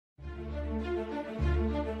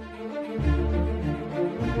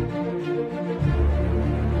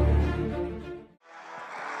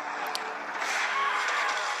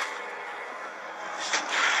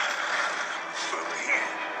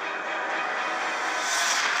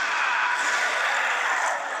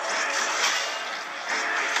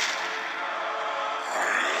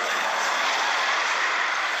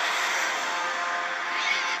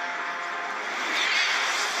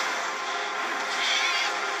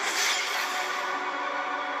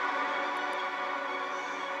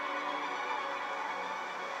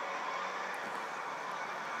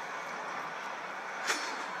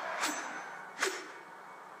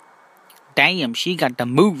Damn, she got the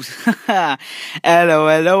moves.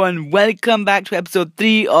 Hello, and welcome back to episode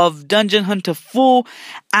 3 of Dungeon Hunter 4.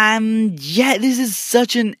 And yeah, this is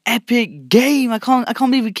such an epic game. I can't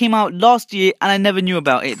believe it came out last year and I never knew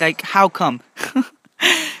about it. Like, how come?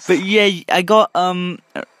 But yeah, I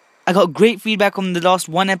got great feedback on the last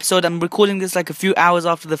one episode. I'm recording this like a few hours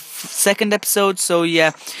after the second episode, so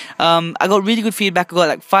yeah, I got really good feedback. I got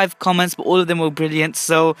like 5 comments, but all of them were brilliant.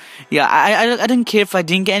 So yeah, I don't care if I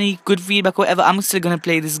didn't get any good feedback or whatever. I'm still gonna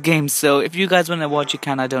play this game. So if you guys want to watch, you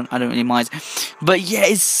can. I don't really mind. But yeah,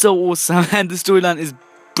 it's so awesome, and the storyline is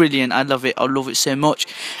brilliant. I love it so much.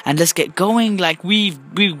 And let's get going. Like, we've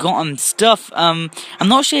gotten stuff. I'm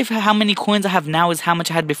not sure if how many coins I have now is how much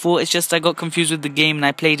I had before. It's just I got confused with the game and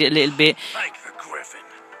I played it a little bit. Like the Griffin.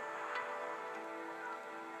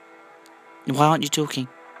 Why aren't you talking?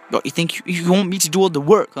 What, you think you want me to do all the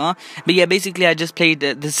work, huh? But yeah, basically I just played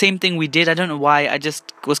the same thing we did. I don't know why. I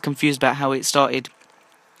just was confused about how it started.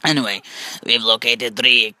 Anyway, we've located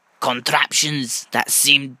 3 contraptions that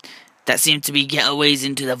seem to be getaways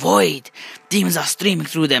into the void. Demons are streaming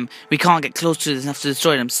through them. We can't get close to them enough to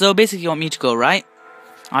destroy them. So basically you want me to go, right?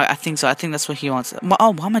 I think so. I think that's what he wants.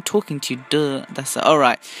 Oh, why am I talking to you? Duh. That's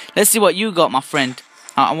alright. Let's see what you got, my friend.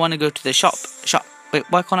 I want to go to the shop. Wait,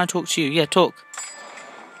 why can't I talk to you? Yeah, talk.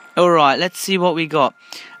 Alright, let's see what we got.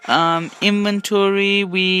 Inventory,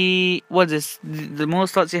 what is this? The more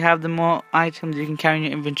slots you have, the more items you can carry in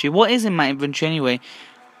your inventory. What is in my inventory anyway?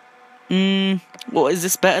 What is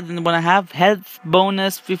this better than the one I have? Health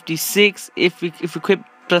bonus 56 if equipped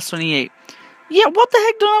plus 28. Yeah, what the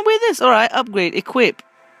heck, don't I wear this? Alright, upgrade, equip.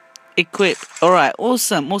 Alright,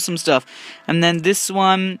 awesome stuff. And then this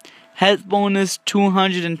one, health bonus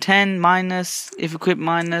 210 minus, if equipped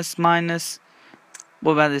minus.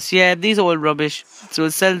 What about this? Yeah, these are all rubbish. So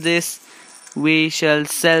we'll sell this. We shall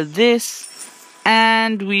sell this.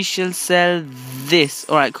 And we shall sell this.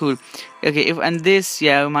 Alright, cool. Okay, and this,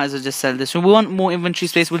 yeah, we might as well just sell this. So we want more inventory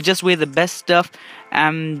space. We'll just wear the best stuff.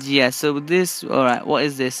 And yeah, so this, alright, what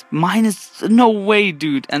is this? No way,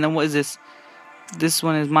 dude. And then what is this? This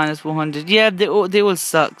one is minus 400. Yeah, they all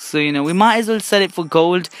suck. So, you know, we might as well sell it for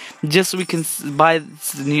gold. Just so we can buy,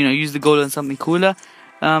 you know, use the gold on something cooler.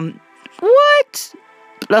 What?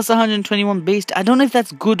 Plus 121 base. I don't know if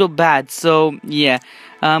that's good or bad. So, yeah.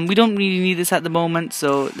 We don't really need this at the moment.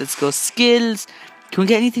 So, let's go skills. Can we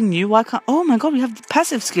get anything new? Why can't... Oh my god, we have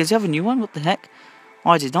passive skills. You have a new one? What the heck?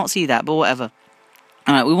 Oh, I did not see that, but whatever.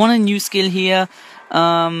 Alright, we want a new skill here.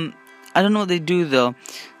 I don't know what they do, though.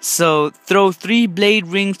 So, throw 3 blade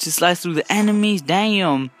rings to slice through the enemies.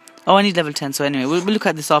 Damn. Oh, I need level 10. So, anyway, we'll look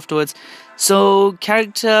at this afterwards. So,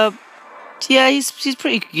 character... Yeah, he's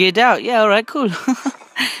pretty geared out. Yeah, alright, cool.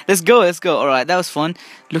 Let's go. Alright, that was fun.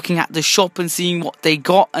 Looking at the shop and seeing what they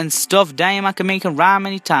got and stuff. Damn, I can make a rhyme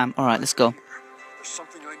anytime. Alright, let's go. There's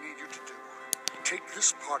something I need you to do. Take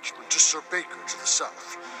this parchment to Sir Baker to the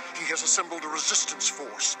south. He has assembled a resistance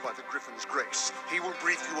force by the Griffin's grace. He will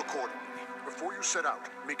brief you accordingly. Before you set out,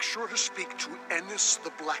 make sure to speak to Ennis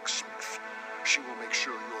the blacksmith. She will make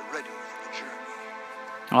sure you're ready for the journey.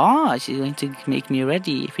 Ah, she's going to make me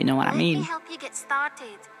ready, if you know what I mean. Let me help you get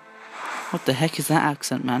started. What the heck is that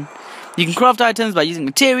accent, man? You can craft items by using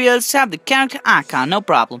materials. Tap the character icon, no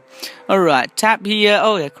problem. Alright, tap here.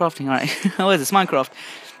 Oh yeah, crafting, alright. What is this? Minecraft.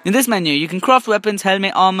 In this menu, you can craft weapons,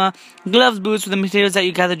 helmet, armor, gloves, boots with the materials that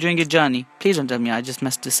you gather during your journey. Please don't tell me I just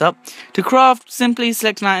messed this up. To craft, simply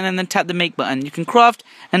select an item and then tap the make button. You can craft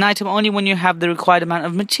an item only when you have the required amount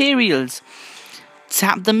of materials.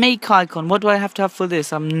 Tap the make icon. What do I have to have for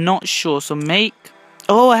this? I'm not sure. So make.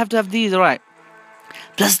 Oh, I have to have these. Alright.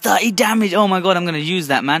 Plus 30 damage. Oh my god, I'm going to use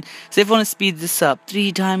that, man. So if I want to speed this up.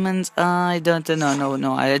 3 diamonds. I don't know.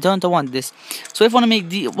 No. I don't want this. So if I want to make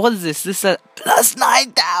the... What is this? This is plus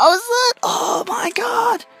 9,000. Oh my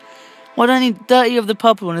god. What do I need? 30 of the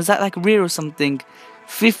purple one. Is that like rare or something?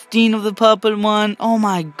 15 of the purple one. Oh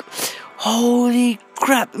my... Holy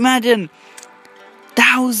crap. Imagine.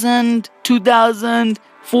 1,000, 2,000,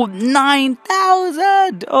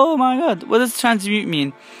 9,000. Oh my god. What does transmute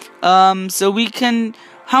mean? So we can...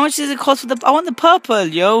 How much does it cost for the... I want the purple,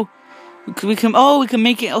 yo. We can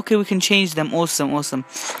make it... Okay, we can change them. Awesome.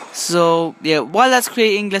 So, yeah, while that's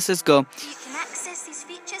creating, let's just go. You can access these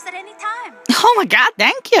features at any time. Oh my god,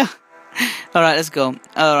 thank you. Alright, let's go.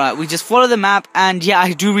 Alright, we just follow the map. And yeah,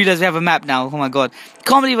 I do realize we have a map now. Oh my god.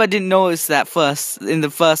 Can't believe I didn't notice that in the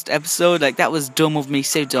first episode. Like, that was dumb of me.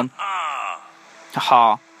 So dumb.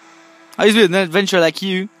 Haha. I used to be an adventurer like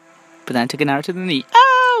you. But then I took an arrow to the knee.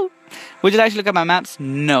 Oh! Would you like to look at my maps?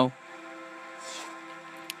 No.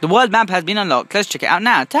 The world map has been unlocked. Let's check it out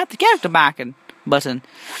now. Tap the character button.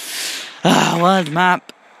 World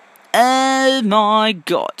map. Oh my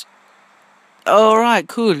god. Alright,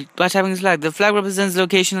 cool. Batch having flag. The flag represents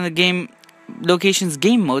location in the game. Location's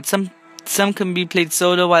game mode. Some can be played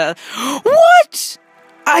solo while. What?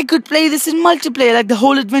 I could play this in multiplayer, like the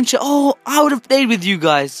whole adventure. Oh, I would have played with you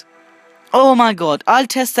guys. Oh my god. I'll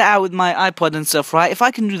test that out with my iPod and stuff, right? If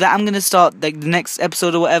I can do that, I'm gonna start like the next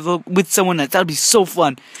episode or whatever with someone else. That'll be so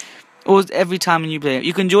fun. Or every time you play it.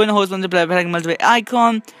 You can join the host multiplayer by clicking multiplayer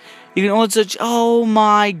icon. You can also. Oh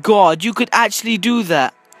my god. You could actually do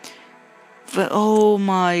that. But oh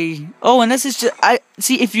my. Oh, unless it's just. I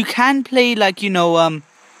see if you can play like, you know,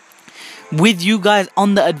 with you guys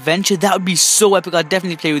on the adventure, that would be so epic. I'll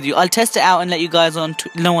definitely play with you. I'll test it out and let you guys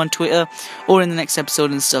know on Twitter or in the next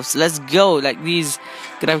episode and stuff. So let's go. Like, these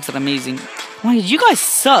graphics are amazing. Oh my god, you guys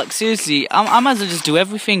suck. Seriously, I might as well just do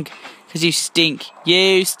everything. Because you stink.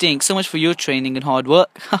 You stink. So much for your training and hard work.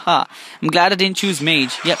 Haha. I'm glad I didn't choose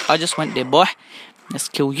mage. Yep, I just went there, boy. Let's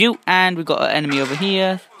kill you. And we got an enemy over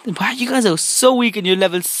here. Wow, you guys are so weak and you're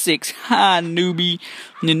level 6. Ha, newbie.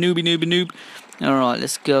 Noob. Alright,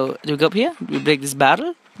 let's go. Do we go up here? Do we break this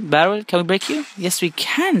barrel? Can we break you? Yes, we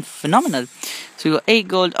can. Phenomenal. So we got 8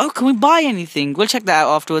 gold. Oh, can we buy anything? We'll check that out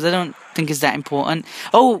afterwards. I don't think it's that important.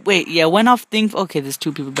 Oh, wait. Yeah, when I think... Okay, there's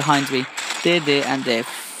 2 people behind me. There, and there.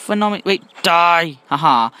 Phenomenal. Wait, die.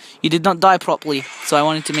 Haha. You did not die properly. So I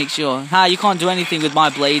wanted to make sure. Ha, you can't do anything with my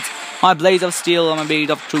blades. My blades of steel and my blades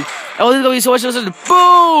of truth. Oh, this is going to be so much.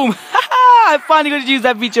 Boom! Haha! I finally got to use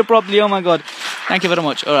that feature properly. Oh my god. Thank you very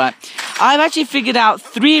much. Alright. I've actually figured out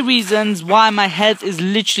 3 reasons why my health is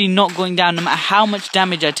literally not going down no matter how much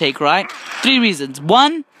damage I take, right? 3 reasons.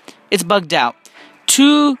 1, it's bugged out.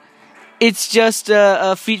 2, it's just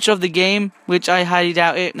a feature of the game, which I highly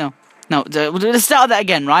doubt it. No, let's start that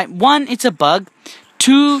again, right? 1, it's a bug.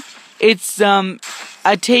 2, it's I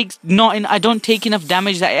don't take enough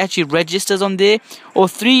damage that it actually registers on there. Or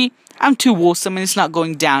 3, I'm too awesome and it's not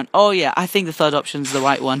going down. Oh yeah, I think the third option is the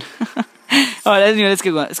right one. Alright, anyway, let's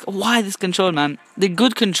get going. Why this control, man? They're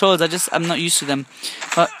good controls, I'm not used to them.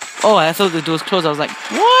 Oh, I thought the doors closed. I was like,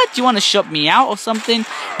 what? You want to shut me out or something?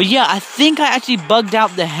 But yeah, I think I actually bugged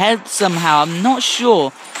out the health somehow. I'm not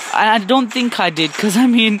sure. I don't think I did, because I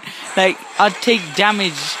mean, like, I'd take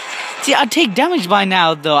damage. See, I'd take damage by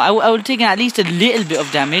now, though. I would have taken at least a little bit of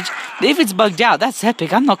damage. But if it's bugged out, that's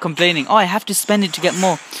epic. I'm not complaining. Oh, I have to spend it to get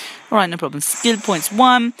more. Alright, no problem. Skill points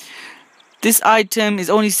 1. This item is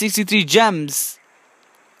only 63 gems.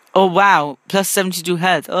 Oh wow, plus 72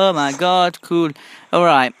 health. Oh my god, cool.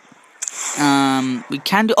 Alright. We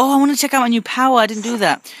can do... Oh, I want to check out my new power. I didn't do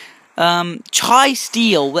that. Chai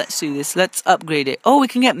Steel. Let's do this. Let's upgrade it. Oh, we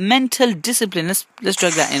can get mental discipline. Let's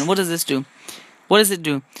drag that in. What does this do? What does it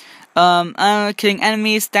do? Killing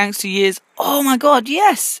enemies thanks to years. Oh my god,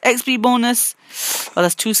 yes! XP bonus. Oh,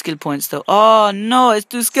 that's 2 skill points though. Oh no, it's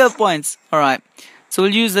 2 skill points. Alright. So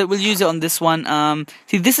we'll use it on this one.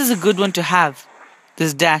 See, this is a good one to have.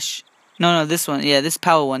 This dash. No, this one. Yeah, this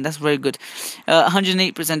power one. That's very good.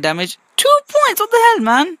 108% damage. 2 points. What the hell,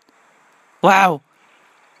 man? Wow.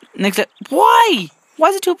 Next. Why? Why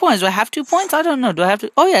is it 2 points? Do I have 2 points? I don't know. Do I have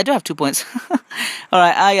to? Oh yeah, I do have 2 points. All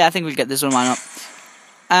right. Yeah, I think we'll get this one. Why not?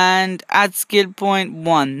 And add skill point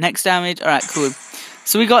 1. Next damage. All right. Cool.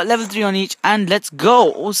 So we got level 3 on each, and let's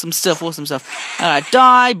go. Awesome stuff. Alright,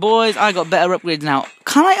 die, boys. I got better upgrades now.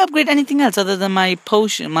 Can I upgrade anything else other than my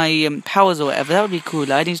potion, my powers or whatever? That would be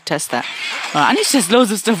cool. I need to test that. Alright, I need to test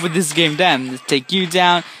loads of stuff with this game. Damn, let's take you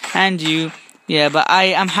down, and you. Yeah, but I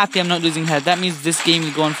am happy I'm not losing health. That means this game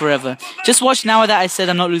will go on forever. Just watch now that I said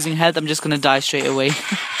I'm not losing health. I'm just going to die straight away.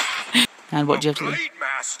 And what do you have to do? Blade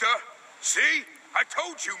Master. See? I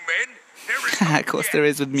told you, men. There is of course there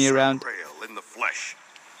is with me around. In the flesh.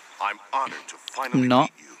 I'm honored to finally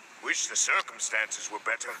Not. meet you. Wish the circumstances were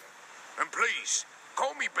better. And please,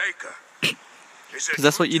 call me Baker. Is it 'Cause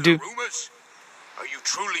that's what you do. Rumors? Are you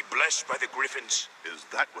truly blessed by the Griffins? Is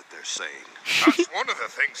that what they're saying? That's one of the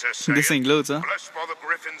things they're saying. This ain't loads, huh? Blessed by the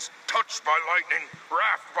Griffins, touched by lightning,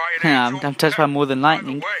 wrapped by an Yeah, angel. I'm touched by more than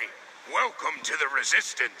lightning. By the way, welcome to the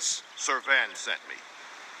Resistance. Sir Van sent me.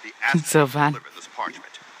 He asked Sir me to Van. deliver this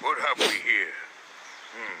parchment. What have we here?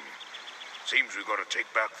 Seems we've got to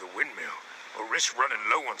take back the windmill, or risk running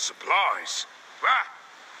low on supplies.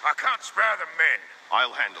 I can't spare the men.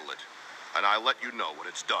 I'll handle it, and I'll let you know when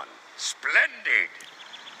it's done. Splendid.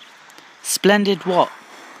 Splendid what?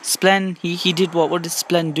 He did what? What did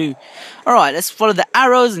Splend do? Alright, let's follow the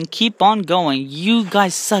arrows and keep on going. You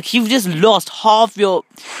guys suck. You've just lost half your...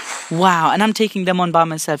 Wow, and I'm taking them on by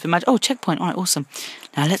myself. Imagine... Oh, checkpoint. Alright, awesome.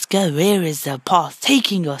 Now let's go. Where is the path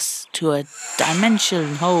taking us to a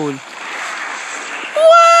dimension hole?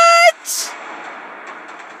 What?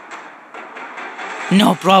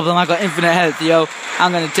 No problem, I got infinite health, yo.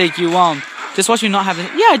 I'm gonna take you on. Just watch me not having...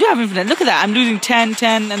 Yeah, I do have infinite. Look at that. I'm losing 10,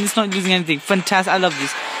 and it's not losing anything. Fantastic. I love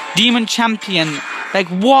this. Demon champion. Like,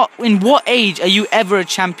 what? In what age are you ever a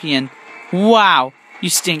champion? Wow. You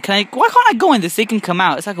stink. Why can't I go in this? They can come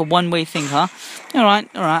out. It's like a one-way thing, huh? Alright.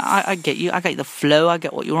 I get you. I get the flow. I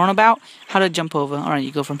get what you're on about. How do I jump over? Alright,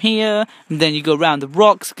 you go from here. And then you go around the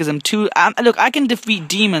rocks. Because I'm too... look, I can defeat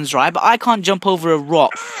demons, right? But I can't jump over a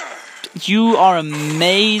rock. You are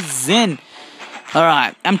amazing.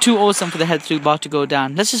 Alright, I'm too awesome for the health bar to go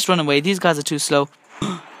down. Let's just run away. These guys are too slow.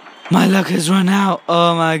 My luck has run out.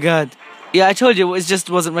 Oh my god. Yeah, I told you, it just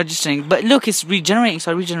wasn't registering. But look, it's regenerating,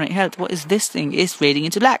 so I regenerate health. What is this thing? It's fading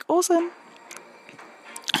into black. Awesome.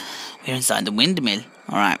 We're inside the windmill.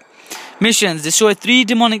 Alright. Missions. Destroy 3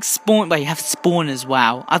 demonic spawn... But you have spawners,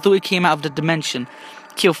 wow. I thought it came out of the dimension.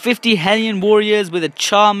 Kill 50 Hellion warriors with a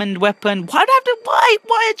charmed weapon. Why'd I have to... Why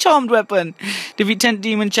a charmed weapon? Defeat 10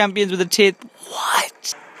 demon champions with a teeth.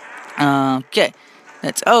 What? Okay.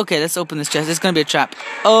 Let's open this chest. It's gonna be a trap.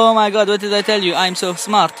 Oh my god, what did I tell you? I'm so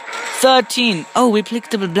smart. 13. Oh, we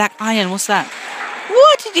picked up a black iron. What's that?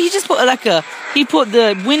 What? He just put he put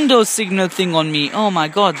the Windows signal thing on me. Oh my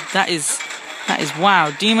god, that is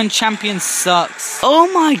wow. Demon champion sucks.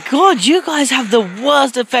 Oh my god, you guys have the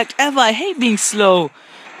worst effect ever. I hate being slow.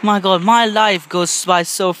 My god, my life goes by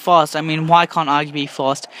so fast. I mean, why can't I be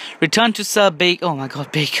fast? Return to Sir Baker. Oh my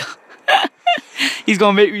god, Baker. He's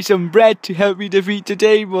gonna make me some bread to help me defeat the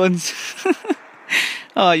demons.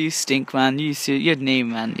 Oh, you stink, man. Your name,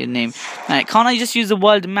 man. Your name. Alright, can't I just use the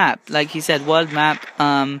world map? Like he said, world map.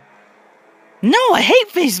 No, I hate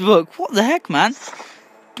Facebook. What the heck, man?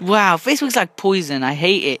 Wow, Facebook's like poison. I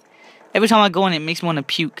hate it. Every time I go on it, it makes me want to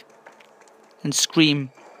puke and scream.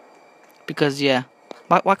 Because, yeah.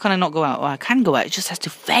 Why can't I not go out? Oh, I can go out. It just has to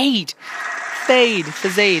fade. Fade.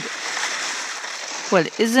 Well,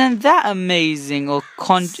 isn't that amazing? Or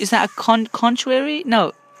is that a contrary?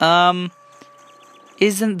 No.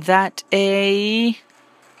 Isn't that a...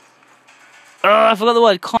 Oh, I forgot the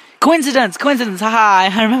word. Coincidence. Haha,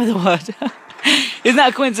 I remember the word. Isn't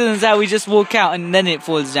that a coincidence how we just walk out and then it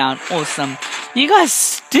falls down? Awesome. You guys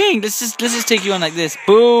stink. Let's just take you on like this.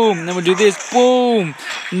 Boom. And then we'll do this. Boom.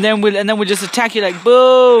 And then we'll just attack you like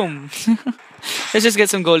boom. Let's just get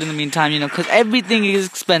some gold in the meantime, you know, because everything is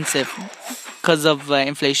expensive because of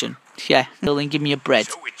inflation. Yeah. Building, give me a bread.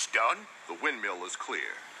 So it's done. The windmill is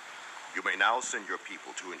clear. You may now send your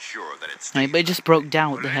people to ensure that it's... But it just broke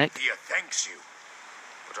down. What the heck? Valentia thanks you,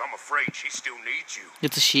 but I'm afraid she still needs you.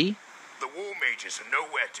 It's a she? The war mages are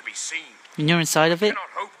nowhere to be seen. And you're inside of it? You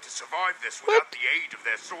cannot hope to survive this without the aid of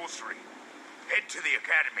their sorcery. Head to the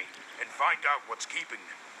academy and find out what's keeping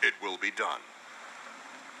them. It will be done.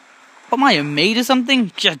 What am I, a maid or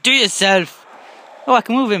something? Just do it yourself. Oh, I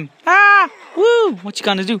can move him. Ah! Woo! What you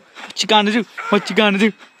gonna do? What you gonna do? What you gonna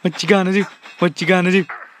do? What you gonna do? What you gonna do?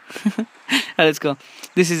 Alright, let's go.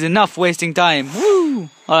 This is enough wasting time. Woo!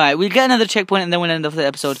 Alright, we'll get another checkpoint and then we'll end off the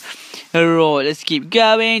episode. Alright, let's keep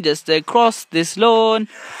going. Just across this lawn.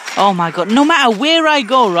 Oh my god. No matter where I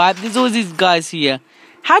go, right? There's always these guys here.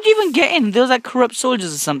 How do you even get in? There's like corrupt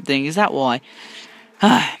soldiers or something. Is that why?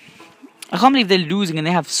 I can't believe they're losing and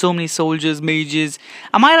they have so many soldiers, mages.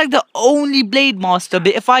 Am I like the only blade master?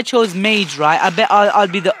 But if I chose mage, right, I bet I'll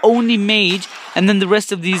be the only mage, and then the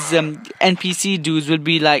rest of these NPC dudes will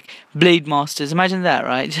be like blade masters. Imagine that,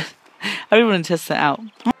 right? I really want to test that out.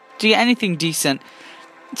 Do you get anything decent?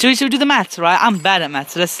 Should we do the maths, right? I'm bad at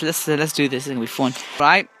maths, so let's do this. It's gonna be fun,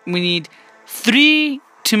 right? We need 3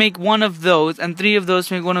 to make one of those, and 3 of those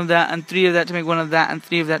to make one of that, and 3 of that to make one of that, and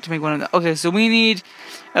 3 of that to make one of that. Okay, so we need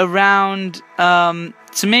around to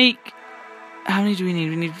make, how many do we need?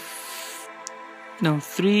 We need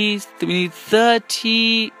 3. We need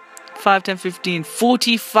 30, 5, 10, 15,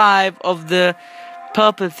 45 of the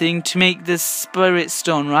purple thing to make the spirit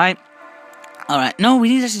stone, right? Alright, no, we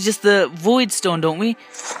need actually just the void stone, don't we?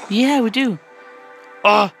 Yeah, we do.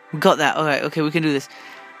 Oh, we got that. Alright, okay, we can do this.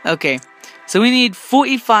 Okay, so we need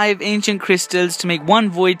 45 ancient crystals to make 1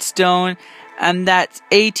 void stone, and that's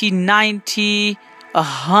 80, 90,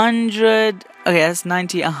 100. Okay, that's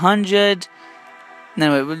 90, 100.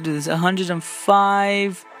 No, wait, we'll do this.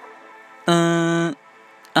 105,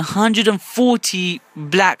 140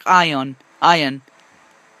 black iron, I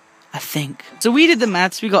think. So we did the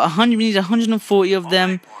maths. We got 100. We need 140 of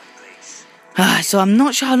them. So I'm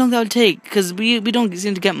not sure how long that will take, because we don't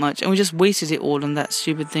seem to get much, and we just wasted it all on that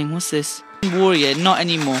stupid thing. What's this? Warrior. Not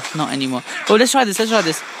anymore. Oh, let's try this.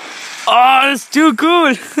 Oh, that's too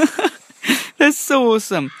cool. That's so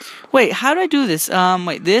awesome. Wait, how do I do this?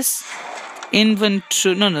 Wait, this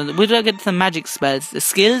inventory. No. Where do I get the magic spells? The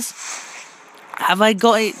skills. Have I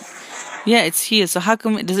got it? Yeah, it's here. So how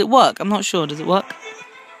come... Does it work? I'm not sure. Does it work?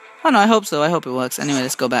 Oh, no, I hope so. I hope it works. Anyway,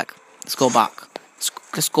 let's go back. Let's go back.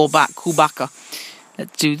 Let's go back. Kubaka.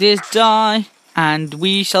 Let's do this. Die. And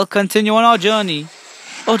we shall continue on our journey.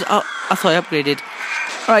 Oh, I thought I upgraded.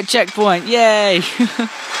 Alright, checkpoint. Yay.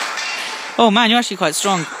 Oh, man, you're actually quite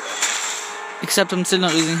strong. Except I'm still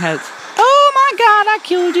not losing health. Oh, my God, I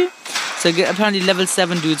killed you. So apparently level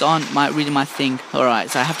 7 dudes aren't really my thing.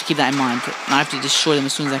 Alright, so I have to keep that in mind. I have to destroy them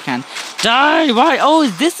as soon as I can. Die! Right! Oh,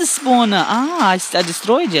 is this the spawner? Ah, I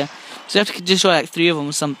destroyed you. So you have to destroy like 3 of them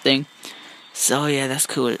or something. So yeah, that's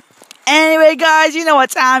cool. Anyway, guys, you know what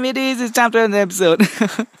time it is. It's time to end the episode.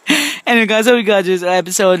 Anyway, guys, hope you guys enjoyed the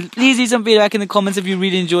episode. Please leave some feedback in the comments if you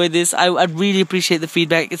really enjoyed this. I'd really appreciate the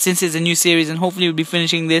feedback since it's a new series and hopefully we'll be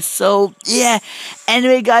finishing this. So, yeah.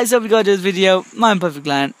 Anyway, guys, hope you guys enjoyed this video. My Imperfect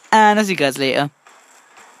Lion. And I'll see you guys later.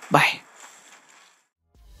 Bye.